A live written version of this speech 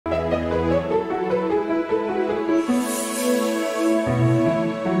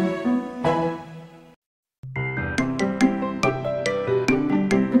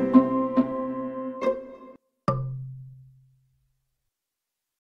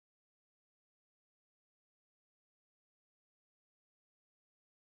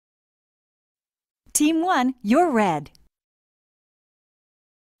Team 1, you're red.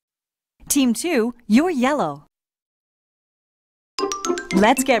 Team 2, you're yellow.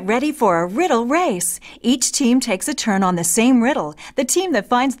 Let's get ready for a riddle race. Each team takes a turn on the same riddle. The team that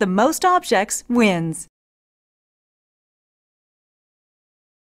finds the most objects wins.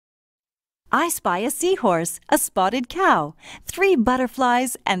 I spy a seahorse, a spotted cow, 3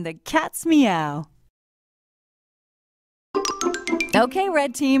 butterflies, and the cat's meow. Okay,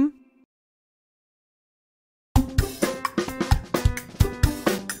 red team.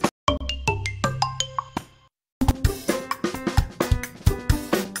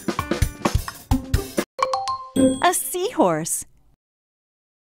 A seahorse.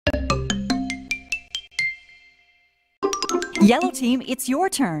 Yellow team, it's your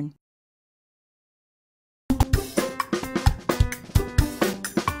turn.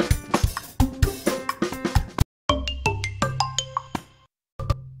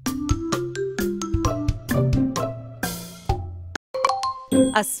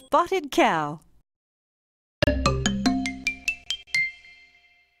 A spotted cow.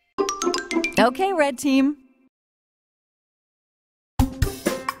 Okay, red team.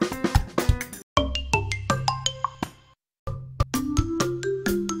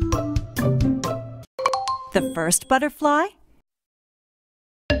 The first butterfly.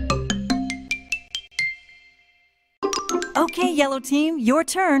 Okay, yellow team, your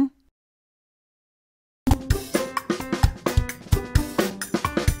turn.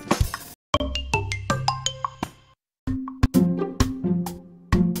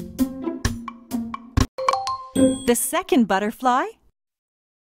 The second butterfly.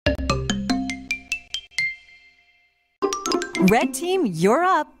 Red team, you're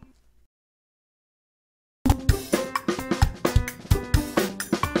up.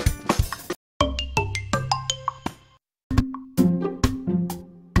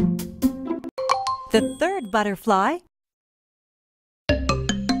 The third butterfly.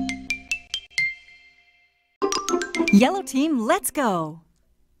 Yellow team, let's go.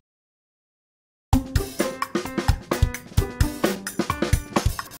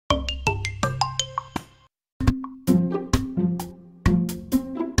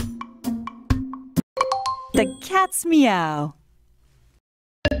 The cat's meow.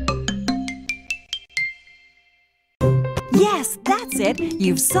 Yes, that's it.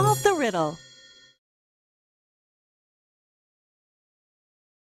 You've solved the riddle.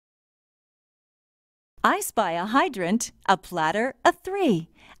 I spy a hydrant, a platter, a 3,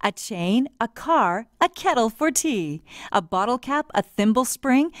 a chain, a car, a kettle for tea, a bottle cap, a thimble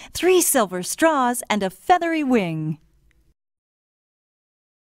spring, 3 silver straws, and a feathery wing.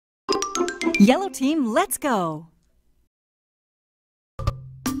 Yellow team, let's go.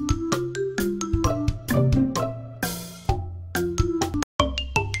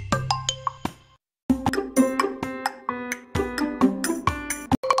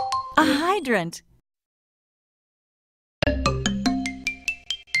 A hydrant.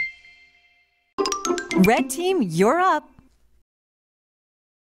 Red team, you're up.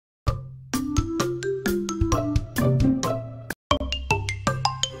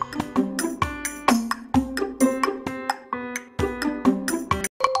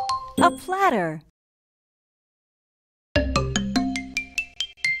 A platter.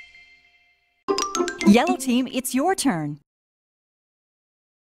 Yellow team, it's your turn.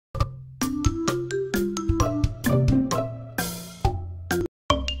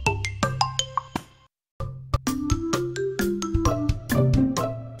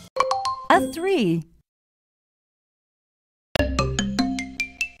 A 3.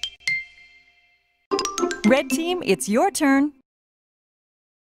 Red team, it's your turn.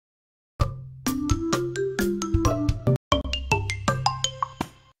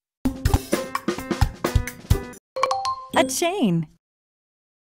 A chain.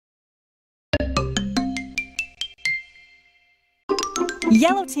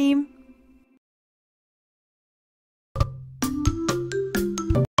 Yellow team.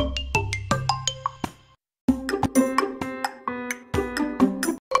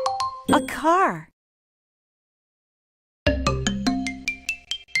 A car.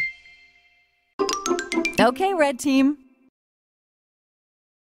 Okay, red team.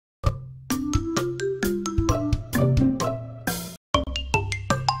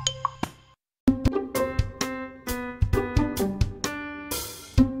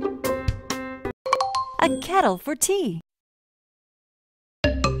 A kettle for tea.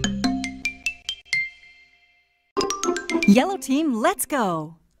 Yellow team, let's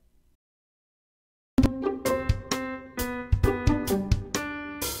go.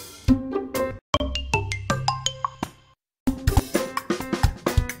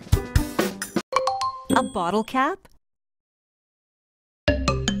 A bottle cap?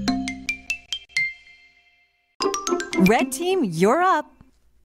 Red team, you're up.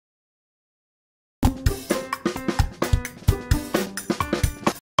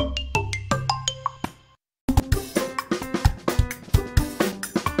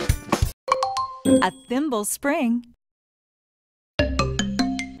 A thimble spring.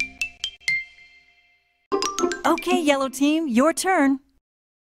 Okay, yellow team, your turn.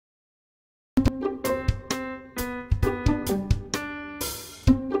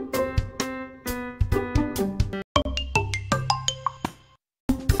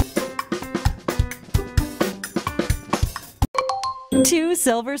 Two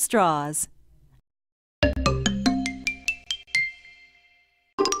silver straws.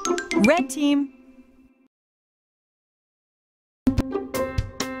 Red team.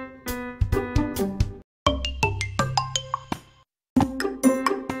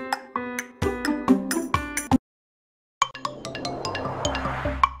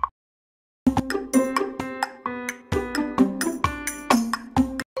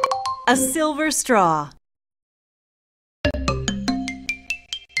 A silver straw.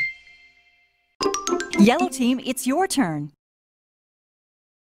 Yellow team, it's your turn.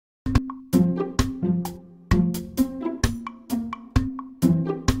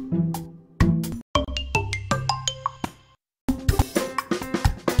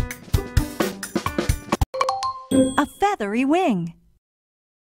 A feathery wing.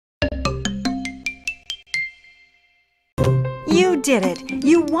 You did it!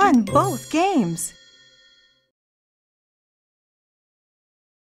 You won both games!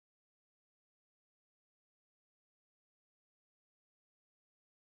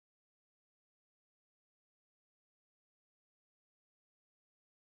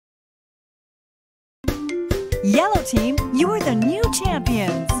 Yellow team, you are the new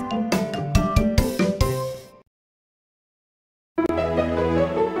champions!